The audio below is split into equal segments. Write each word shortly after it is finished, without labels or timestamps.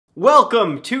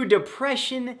Welcome to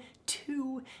Depression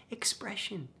to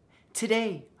Expression.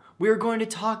 Today, we're going to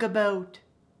talk about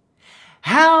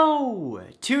how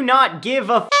to not give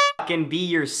a fuck and be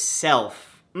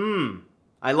yourself.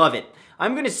 I love it.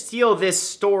 I'm going to steal this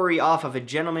story off of a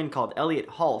gentleman called Elliot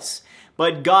Hulse,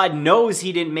 but God knows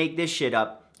he didn't make this shit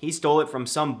up. He stole it from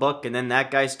some book, and then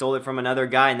that guy stole it from another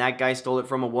guy, and that guy stole it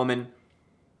from a woman.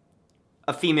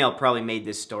 A female probably made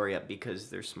this story up because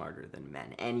they're smarter than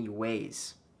men.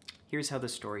 Anyways, here's how the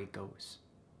story goes,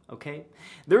 okay?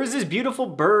 There was this beautiful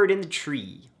bird in the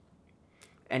tree,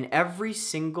 and every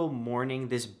single morning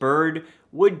this bird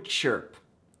would chirp.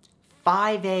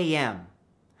 5 a.m.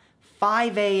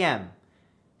 5 a.m.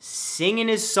 Singing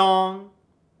his song,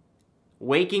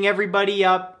 waking everybody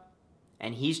up,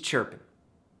 and he's chirping.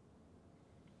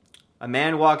 A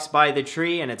man walks by the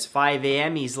tree and it's 5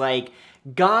 a.m. He's like,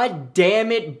 "God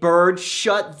damn it, bird,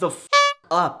 shut the f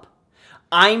up.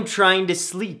 I'm trying to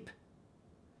sleep."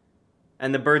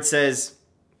 And the bird says,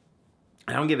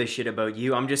 "I don't give a shit about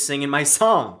you. I'm just singing my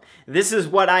song. This is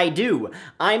what I do.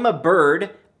 I'm a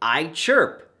bird. I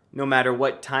chirp. No matter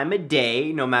what time of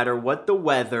day, no matter what the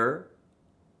weather,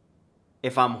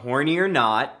 if I'm horny or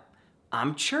not,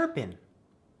 I'm chirping."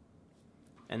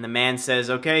 And the man says,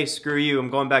 "Okay, screw you. I'm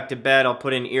going back to bed. I'll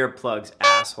put in earplugs,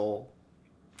 asshole."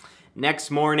 Next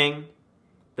morning,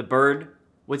 the bird,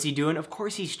 what's he doing? Of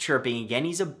course he's chirping again.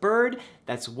 He's a bird.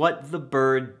 That's what the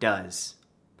bird does.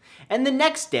 And the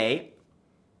next day,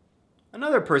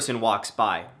 another person walks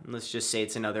by. Let's just say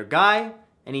it's another guy.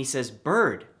 And he says,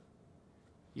 "Bird,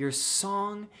 your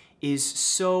song is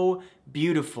so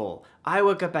beautiful. I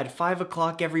wake up at 5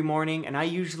 o'clock every morning, and I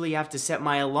usually have to set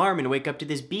my alarm and wake up to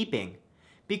this beeping.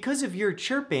 Because of your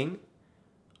chirping,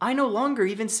 I no longer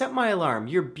even set my alarm.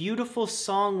 Your beautiful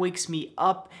song wakes me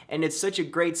up, and it's such a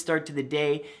great start to the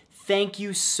day. Thank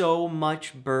you so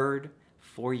much, bird,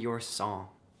 for your song."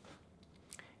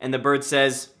 And the bird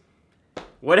says,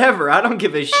 "Whatever, I don't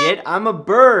give a shit. I'm a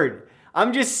bird.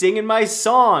 I'm just singing my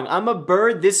song. I'm a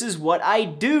bird. This is what I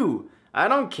do. I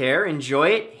don't care. Enjoy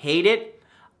it, hate it.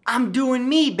 I'm doing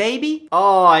me, baby."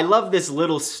 Oh, I love this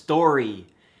little story.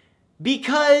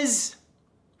 Because,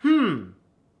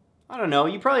 I don't know,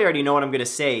 you probably already know what I'm going to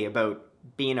say about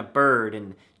being a bird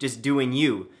and just doing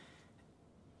you.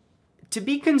 To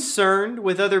be concerned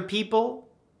with other people,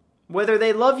 whether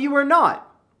they love you or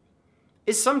not,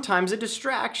 is sometimes a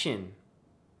distraction.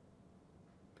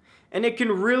 And it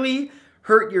can really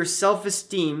hurt your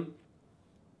self-esteem.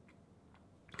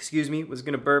 Excuse me, was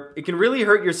going to burp. It can really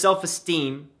hurt your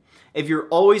self-esteem if you're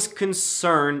always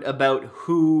concerned about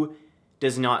who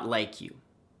does not like you.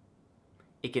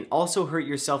 It can also hurt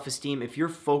your self-esteem if your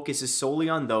focus is solely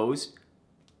on those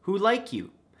who like you.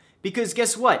 Because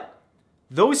guess what?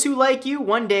 Those who like you,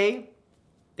 one day,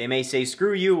 they may say,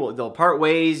 "Screw you," they'll part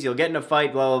ways, you'll get in a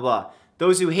fight, blah, blah, blah.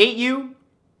 Those who hate you,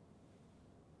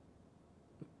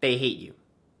 they hate you.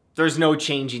 There's no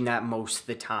changing that most of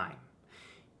the time.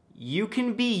 You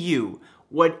can be you.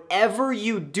 Whatever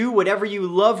you do, whatever you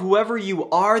love, whoever you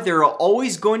are, there are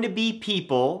always going to be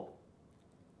people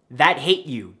that hate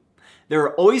you. There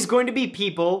are always going to be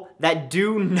people that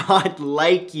do not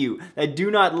like you, that do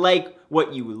not like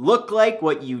what you look like,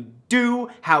 what you do,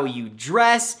 how you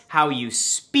dress, how you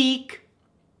speak.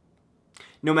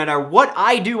 No matter what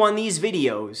I do on these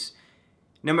videos,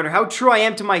 no matter how true I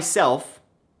am to myself,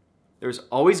 there's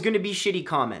always going to be shitty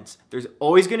comments. There's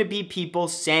always going to be people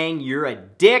saying you're a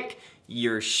dick,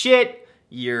 you're shit,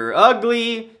 you're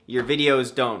ugly, your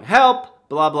videos don't help,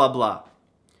 blah, blah, blah.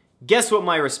 Guess what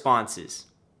my response is?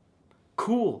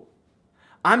 Cool.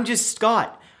 I'm just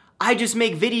Scott. I just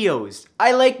make videos.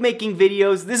 I like making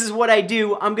videos. This is what I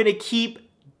do. I'm going to keep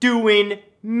doing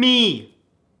me.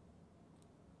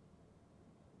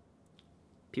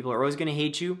 People are always going to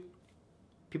hate you.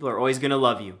 People are always going to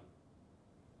love you.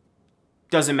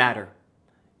 Doesn't matter.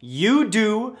 You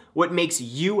do what makes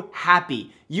you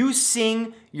happy. You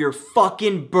sing your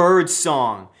fucking bird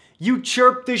song. You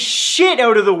chirp the shit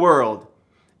out of the world.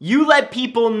 You let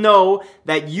people know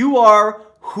that you are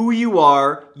who you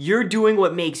are. You're doing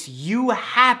what makes you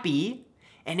happy.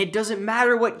 And it doesn't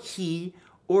matter what he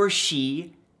or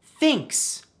she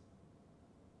thinks.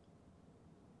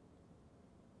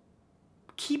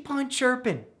 Keep on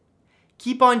chirping.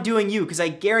 Keep on doing you, because I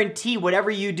guarantee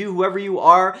whatever you do, whoever you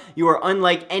are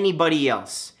unlike anybody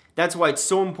else. That's why it's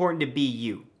so important to be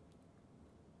you.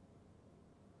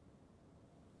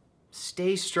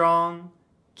 Stay strong.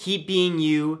 Keep being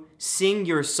you. Sing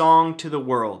your song to the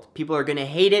world. People are going to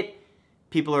hate it.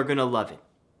 People are going to love it.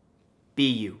 Be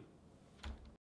you.